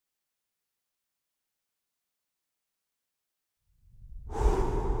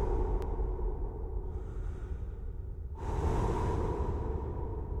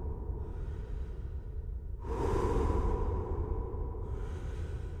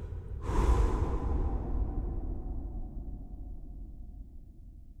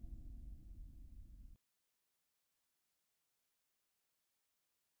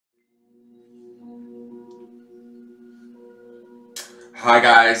Hi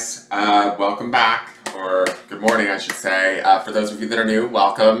guys, welcome back, or good morning I should say. For those of you that are new,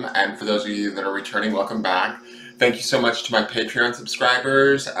 welcome, and for those of you that are returning, welcome back. Thank you so much to my Patreon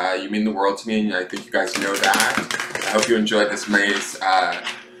subscribers. You mean the world to me, and I think you guys know that. I hope you enjoyed this May's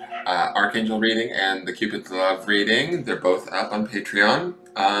Archangel reading and the Cupid's Love reading. They're both up on Patreon.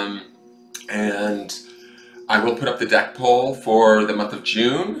 And I will put up the deck poll for the month of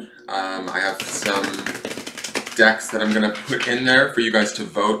June. I have some decks that I'm going to put in there for you guys to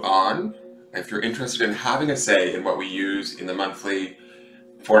vote on. If you're interested in having a say in what we use in the monthly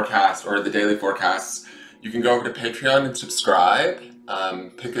forecast or the daily forecasts, you can go over to Patreon and subscribe.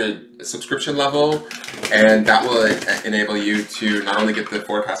 Pick a subscription level, and that will enable you to not only get the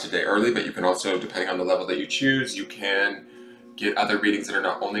forecast a day early, but you can also, depending on the level that you choose, you can get other readings that are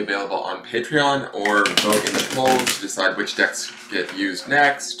not only available on Patreon, or vote in the polls to decide which decks get used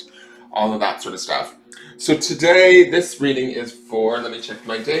next, all of that sort of stuff. So today, this reading is for, let me check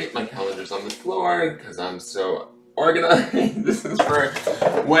my date, my calendar's on the floor because I'm so organized. This is for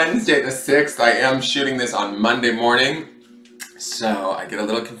Wednesday the 6th. I am shooting this on Monday morning, so I get a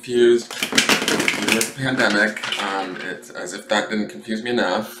little confused with the pandemic. It's as if that didn't confuse me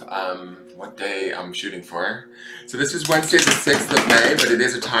enough, what day I'm shooting for. So this is Wednesday the 6th of May, but it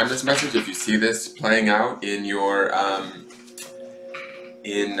is a timeless message. If you see this playing out in your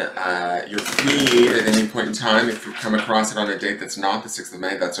feed at any point in time, if you come across it on a date that's not the 6th of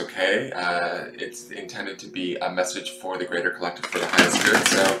May, that's okay. It's intended to be a message for the greater collective, for the highest good,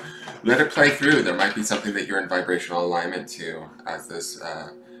 so let it play through. There might be something that you're in vibrational alignment to as this,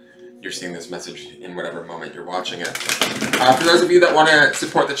 you're seeing this message in whatever moment you're watching it. For those of you that want to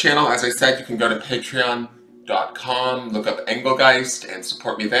support the channel, as I said, you can go to patreon.com, look up Engelgeist and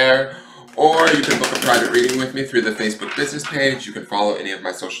support me there. Or you can book a private reading with me through the Facebook business page. You can follow any of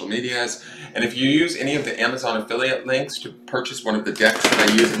my social medias. And if you use any of the Amazon affiliate links to purchase one of the decks that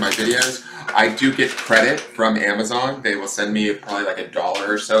I use in my videos, I do get credit from Amazon. They will send me probably like $1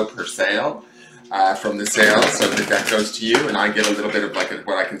 or so per sale from the sale. So the deck goes to you and I get a little bit of like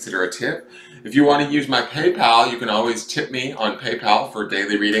what I consider a tip. If you want to use my PayPal, you can always tip me on PayPal for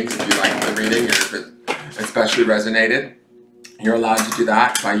daily readings if you like the reading and if it especially resonated. You're allowed to do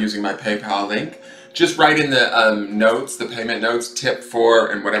that by using my PayPal link. Just write in the notes, the payment notes, tip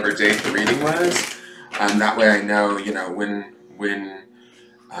for, and whatever date the reading was. That way I know, when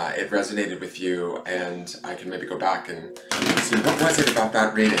it resonated with you, and I can maybe go back and see what was it about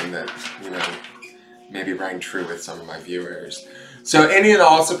that reading that, maybe rang true with some of my viewers. So any and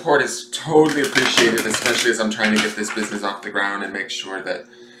all support is totally appreciated, especially as I'm trying to get this business off the ground and make sure that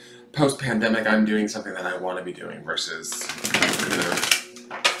post-pandemic, I'm doing something that I want to be doing versus,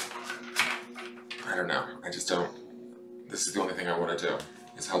 I don't know. I just don't, this is the only thing I want to do,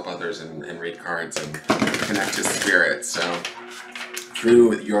 is help others and read cards and connect to spirit. So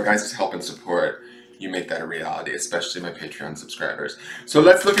through your guys' help and support, you make that a reality, especially my Patreon subscribers. So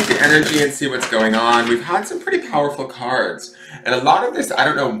let's look at the energy and see what's going on. We've had some pretty powerful cards. And a lot of this, I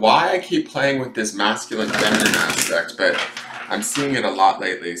don't know why I keep playing with this masculine feminine aspect, but I'm seeing it a lot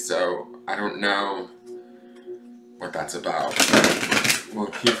lately, so I don't know what that's about. We'll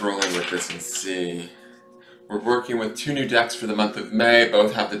keep rolling with this and see. We're working with two new decks for the month of May.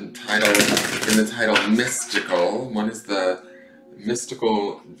 Both have the title Mystical. One is the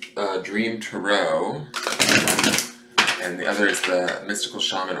Mystical Dream Tarot, and the other is the Mystical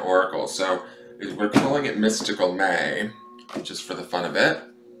Shaman Oracle. So we're calling it Mystical May, just for the fun of it.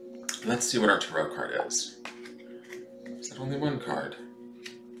 Let's see what our tarot card is. Is that only one card?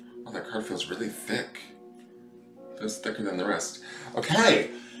 Oh, that card feels really thick. Feels thicker than the rest. Okay,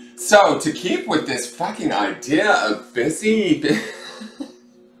 so to keep with this fucking idea of busy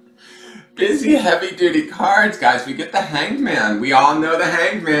heavy-duty cards, guys, we get the Hanged Man. We all know the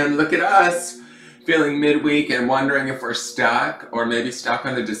Hanged Man. Look at us, feeling midweek and wondering if we're stuck, or maybe stuck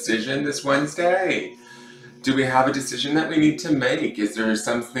on a decision this Wednesday. Do we have a decision that we need to make? Is there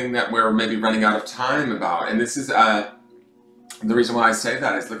something that we're maybe running out of time about? And this is the reason why I say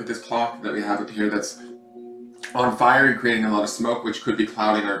that is look at this clock that we have up here that's on fire and creating a lot of smoke, which could be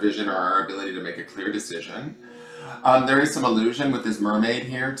clouding our vision or our ability to make a clear decision. There is some illusion with this mermaid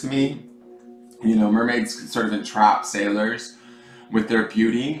here to me. Mermaids sort of entrap sailors with their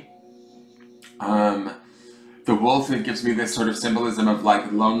beauty. The wolf, it gives me this sort of symbolism of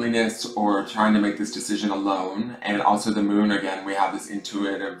like loneliness or trying to make this decision alone. And also the moon, again, we have this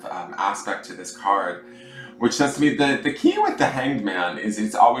intuitive aspect to this card, which says to me that the key with the Hanged Man is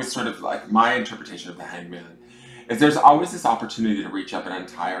it's always sort of like my interpretation of the Hanged Man is there's always this opportunity to reach up and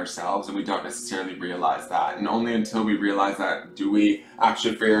untie ourselves, and we don't necessarily realize that. And only until we realize that do we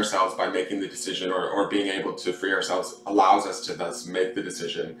actually free ourselves by making the decision, or being able to free ourselves allows us to thus make the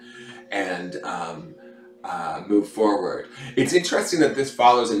decision and move forward. It's interesting that this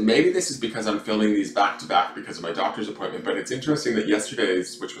follows, and maybe this is because I'm filming these back to back because of my doctor's appointment, but it's interesting that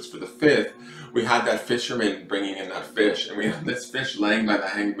yesterday's, which was for the 5th, we had that fisherman bringing in that fish, and we had this fish laying by the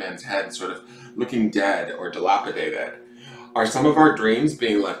hanged man's head, sort of looking dead or dilapidated. Are some of our dreams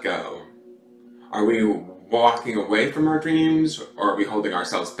being let go? Are we walking away from our dreams, or are we holding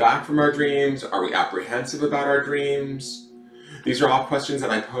ourselves back from our dreams? Are we apprehensive about our dreams? These are all questions that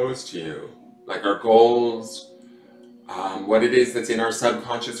I pose to you, like our goals, what it is that's in our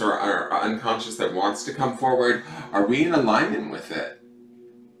subconscious or our unconscious that wants to come forward. Are we in alignment with it?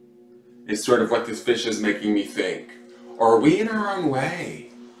 Is sort of what this fish is making me think. Or are we in our own way?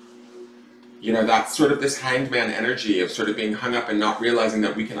 You know, that's sort of this hanged man energy of sort of being hung up and not realizing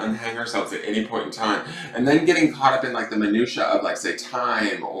that we can unhang ourselves at any point in time. And then getting caught up in like the minutia of like, say,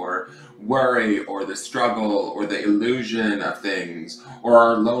 time or worry or the struggle or the illusion of things or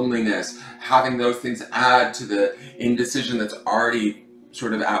our loneliness, having those things add to the indecision that's already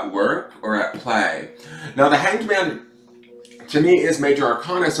sort of at work or at play. Now the hanged man to me is major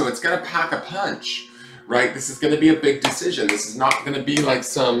arcana, so it's going to pack a punch, right? This is going to be a big decision. This is not going to be like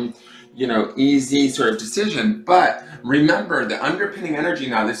some, you know, easy sort of decision. But remember the underpinning energy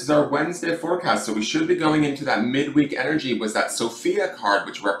now, this is our Wednesday forecast, so we should be going into that midweek energy, was that Sophia card,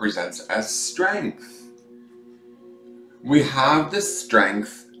 which represents a strength. We have the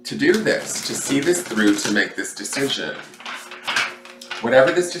strength to do this, to see this through, to make this decision.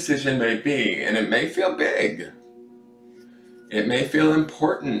 Whatever this decision may be, and it may feel big, it may feel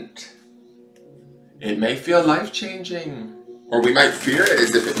important, it may feel life-changing, or we might fear it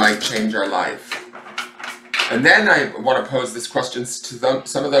as if it might change our life. And then I want to pose this question to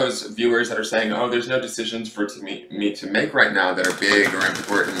some of those viewers that are saying, oh, there's no decisions for me to make right now that are big or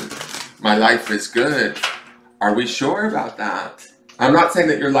important. My life is good. Are we sure about that? I'm not saying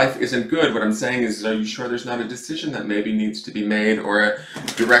that your life isn't good. What I'm saying is, are you sure there's not a decision that maybe needs to be made, or a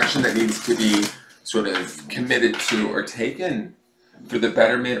direction that needs to be sort of committed to or taken for the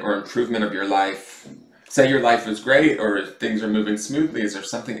betterment or improvement of your life? Say your life is great or things are moving smoothly. Is there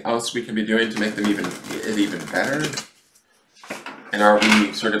something else we can be doing to make them even better? And are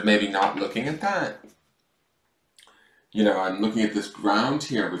we sort of maybe not looking at that? You know, I'm looking at this ground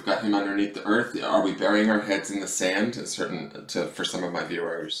here. We've got him underneath the earth. Are we burying our heads in the sand for some of my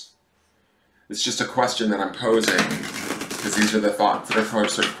viewers? It's just a question that I'm posing, because these are the thoughts that are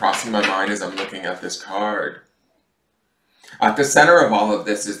sort of crossing my mind as I'm looking at this card. At the center of all of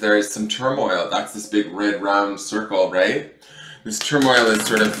this there is some turmoil. That's this big red round circle, right? This turmoil is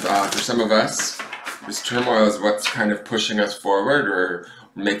sort of, for some of us, this turmoil is what's kind of pushing us forward or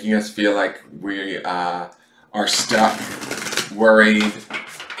making us feel like we are stuck, worried.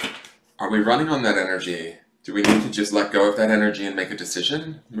 Are we running on that energy? Do we need to just let go of that energy and make a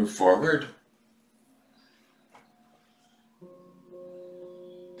decision? Move forward?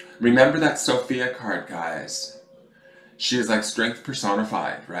 Remember that Sophia card, guys. She is like strength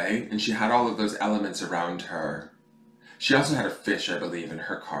personified, right? And she had all of those elements around her. She also had a fish, I believe, in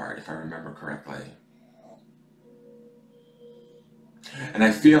her card, if I remember correctly. And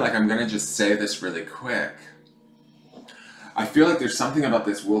I feel like I'm going to just say this really quick. I feel like there's something about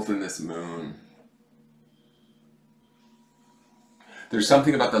this wolf and this moon. There's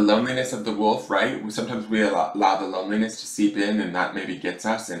something about the loneliness of the wolf, right? Sometimes we allow the loneliness to seep in, and that maybe gets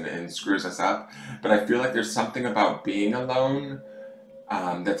us and screws us up. But I feel like there's something about being alone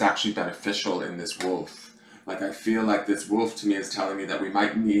that's actually beneficial in this wolf. Like, I feel like this wolf to me is telling me that we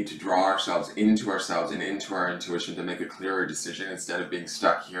might need to draw ourselves and into our intuition to make a clearer decision, instead of being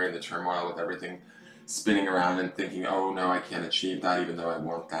stuck here in the turmoil with everything spinning around and thinking, oh no, I can't achieve that even though I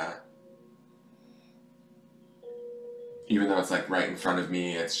want that. Even though it's like right in front of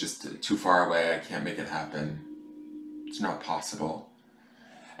me, it's just too far away, I can't make it happen. It's not possible.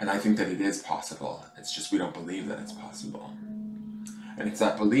 And I think that it is possible. It's just we don't believe that it's possible. And it's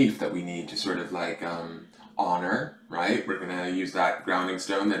that belief that we need to sort of like honor, right? We're going to use that grounding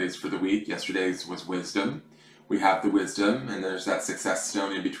stone that is for the week. Yesterday's was wisdom. We have the wisdom, and there's that success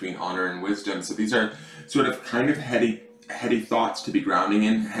stone in between honor and wisdom. So these are sort of kind of heady thoughts to be grounding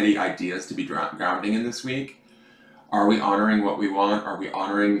in, heady ideas to be grounding in this week. Are we honoring what we want? Are we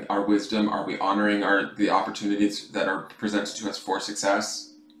honoring our wisdom? Are we honoring the opportunities that are presented to us for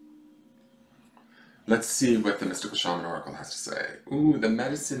success? Let's see what the Mystical Shaman Oracle has to say. Ooh, the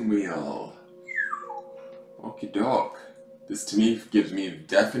medicine wheel. Okie doke. This to me gives me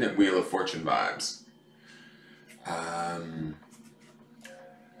definite Wheel of Fortune vibes.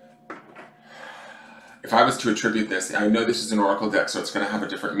 If I was to attribute this, I know this is an oracle deck, so it's going to have a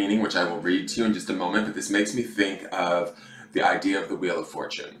different meaning, which I will read to you in just a moment, but this makes me think of the idea of the Wheel of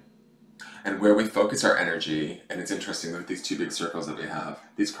Fortune and where we focus our energy. And it's interesting, look at these two big circles that we have.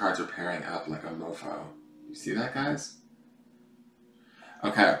 These cards are pairing up like a mofo. You see that, guys?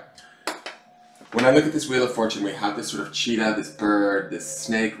 Okay. When I look at this Wheel of Fortune, we have this sort of cheetah, this bird, this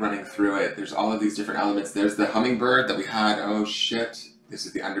snake running through it. There's all of these different elements. There's the hummingbird that we had. Oh, shit. This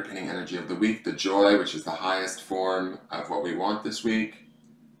is the underpinning energy of the week. The joy, which is the highest form of what we want this week.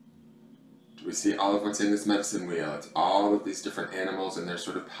 Do we see all of what's in this medicine wheel? It's all of these different animals and their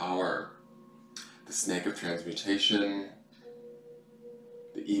sort of power. The snake of transmutation.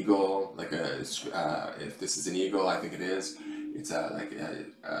 The eagle, like if this is an eagle, I think it is. It's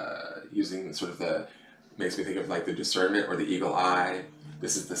using sort of makes me think of like the discernment or the eagle eye.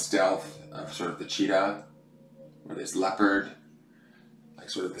 This is the stealth of sort of the cheetah, or this leopard, like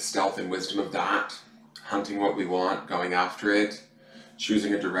sort of the stealth and wisdom of that, hunting what we want, going after it,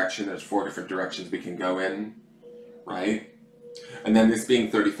 choosing a direction. There's 4 different directions we can go in, right? And then this being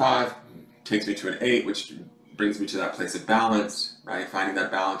 35 takes me to an 8, which brings me to that place of balance, right? Finding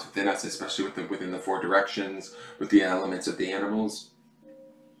that balance within us, especially within the 4 directions, with the elements of the animals.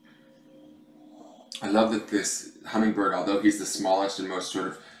 I love that this hummingbird, although he's the smallest and most sort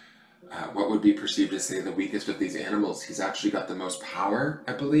of what would be perceived as, say, the weakest of these animals, he's actually got the most power,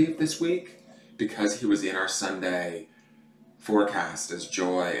 I believe, this week, because he was in our Sunday forecast as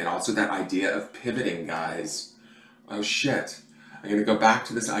joy, and also that idea of pivoting, guys. Oh shit, I'm going to go back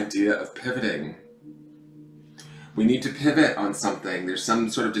to this idea of pivoting. We need to pivot on something. There's some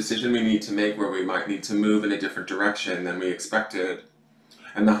sort of decision we need to make where we might need to move in a different direction than we expected.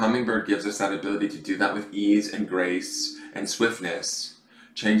 And the hummingbird gives us that ability to do that with ease and grace and swiftness,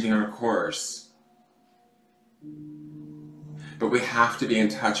 changing our course. But we have to be in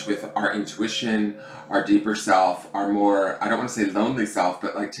touch with our intuition, our deeper self, our more, I don't want to say lonely self,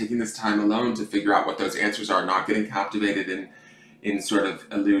 but like taking this time alone to figure out what those answers are, not getting captivated in sort of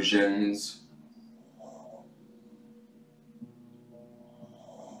illusions.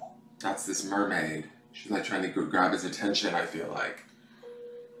 That's this mermaid. She's like trying to grab his attention, I feel like.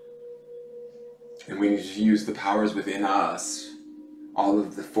 And we need to use the powers within us, all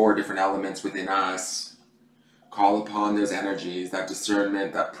of the 4 different elements within us, call upon those energies, that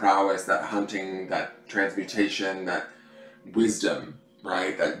discernment, that prowess, that hunting, that transmutation, that wisdom,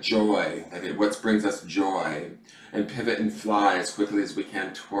 right? That joy, what brings us joy, and pivot and fly as quickly as we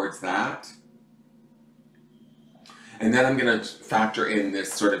can towards that. And then I'm going to factor in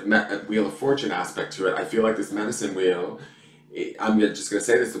this sort of Wheel of Fortune aspect to it. I feel like this medicine wheel, I'm just going to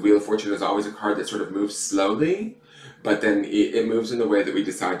say this, the Wheel of Fortune is always a card that sort of moves slowly, but then it moves in the way that we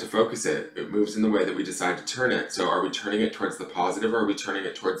decide to focus it. It moves in the way that we decide to turn it. So are we turning it towards the positive, or are we turning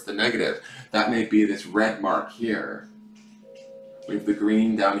it towards the negative? That may be this red mark here. We have the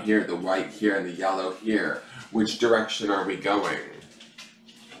green down here, the white here, and the yellow here. Which direction are we going?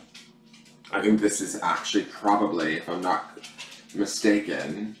 I think this is actually probably, if I'm not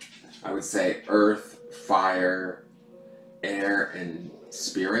mistaken, I would say earth, fire, air, and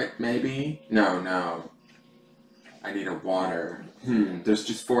spirit, maybe? No. I need a water. There's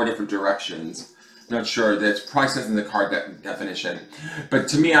just 4 different directions. Not sure. That probably says in the card definition. But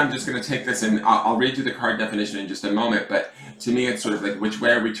to me, I'm just going to take this and I'll read you the card definition in just a moment. But to me, it's sort of like, which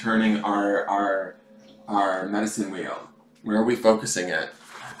way are we turning our medicine wheel? Where are we focusing it?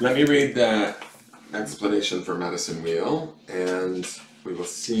 Let me read the explanation for medicine wheel, and we will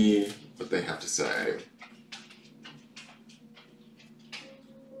see what they have to say.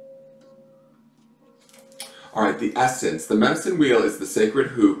 Alright, the essence. The medicine wheel is the sacred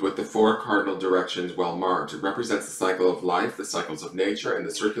hoop with the 4 cardinal directions well marked. It represents the cycle of life, the cycles of nature, and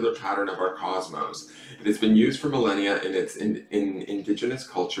the circular pattern of our cosmos. It has been used for millennia in indigenous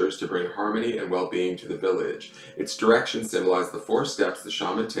cultures to bring harmony and well-being to the village. Its directions symbolize the 4 steps the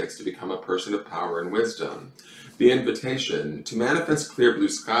shaman takes to become a person of power and wisdom. The invitation. To manifest clear blue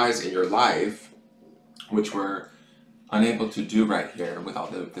skies in your life, which we're unable to do right here with all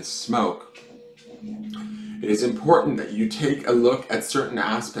this smoke, it is important that you take a look at certain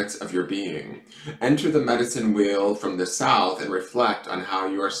aspects of your being. Enter the medicine wheel from the south and reflect on how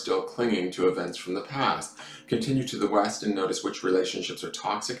you are still clinging to events from the past. Continue to the west and notice which relationships are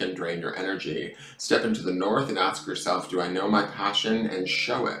toxic and drain your energy. Step into the north and ask yourself, do I know my passion, and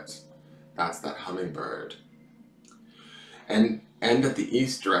show it? That's that hummingbird. and end at the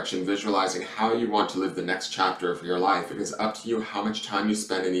east direction, visualizing how you want to live the next chapter of your life. It is up to you how much time you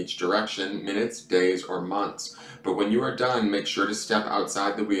spend in each direction, minutes, days, or months. But when you are done, make sure to step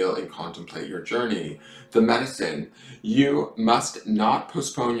outside the wheel and contemplate your journey. The medicine. You must not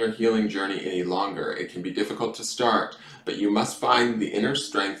postpone your healing journey any longer. It can be difficult to start, but you must find the inner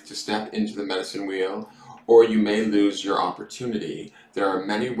strength to step into the medicine wheel, or you may lose your opportunity. There are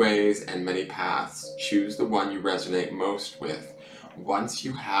many ways and many paths. Choose the one you resonate most with. Once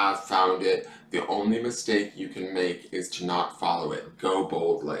you have found it, the only mistake you can make is to not follow it. Go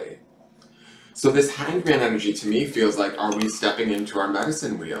boldly. So this Hanged Man energy to me feels like, are we stepping into our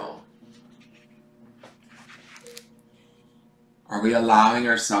medicine wheel? Are we allowing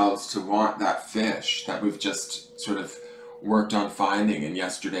ourselves to want that fish that we've just sort of worked on finding in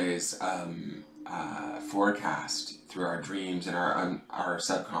yesterday's forecast through our dreams and our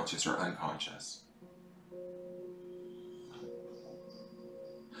subconscious or unconscious?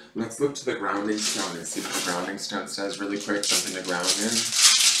 Let's look to the grounding stone and see what the grounding stone says really quick, something to ground in.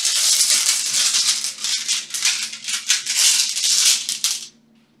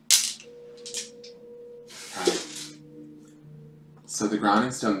 So the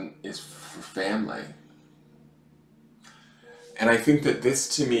grounding stone is for family. And I think that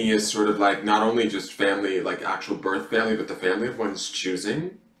this to me is sort of like not only just family, like actual birth family, but the family of one's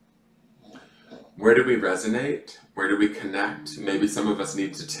choosing. Where do we resonate? Where do we connect? Maybe some of us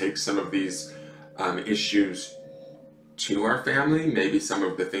need to take some of these issues to our family. Maybe some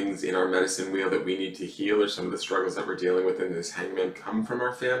of the things in our medicine wheel that we need to heal, or some of the struggles that we're dealing with in this hangman, come from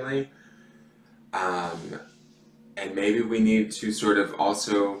our family. And maybe we need to sort of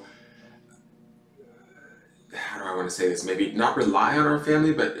also, how do I want to say this? Maybe not rely on our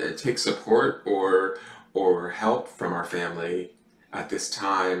family, but take support or help from our family at this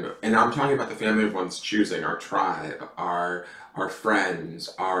time. And I'm talking about the family of one's choosing, our tribe, our friends,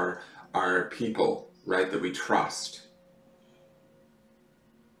 our people, right, that we trust.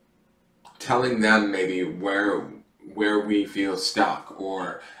 Telling them maybe where we feel stuck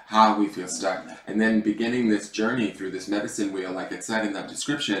or how we feel stuck, and then beginning this journey through this medicine wheel, like it said in that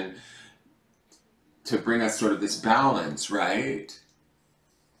description, to bring us sort of this balance, right?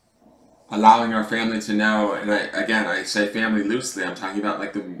 Allowing our family to know, and I say family loosely, I'm talking about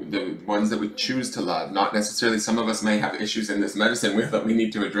like the ones that we choose to love, not necessarily. Some of us may have issues in this medicine wheel that we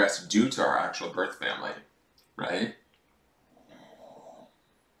need to address due to our actual birth family, right?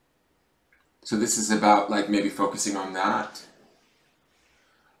 So this is about like maybe focusing on that.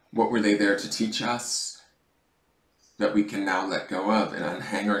 What were they there to teach us that we can now let go of and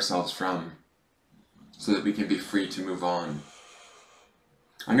unhang ourselves from, so that we can be free to move on?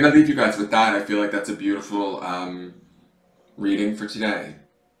 I'm going to leave you guys with that. I feel like that's a beautiful reading for today.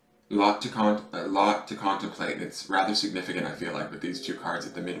 A lot to contemplate. It's rather significant, I feel like, with these two cards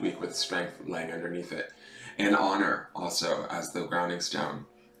at the midweek with strength laying underneath it. And honor also as the grounding stone.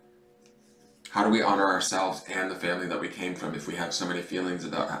 How do we honor ourselves and the family that we came from if we have so many feelings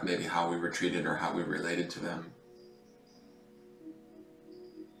about maybe how we were treated or how we related to them?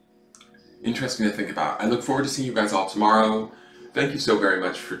 Interesting to think about. I look forward to seeing you guys all tomorrow. Thank you so very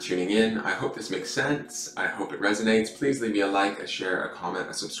much for tuning in. I hope this makes sense. I hope it resonates. Please leave me a like, a share, a comment,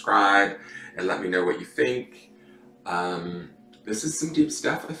 a subscribe, and let me know what you think. This is some deep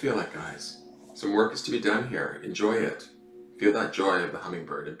stuff, I feel like, guys. Some work is to be done here. Enjoy it. Feel that joy of the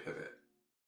hummingbird and pivot.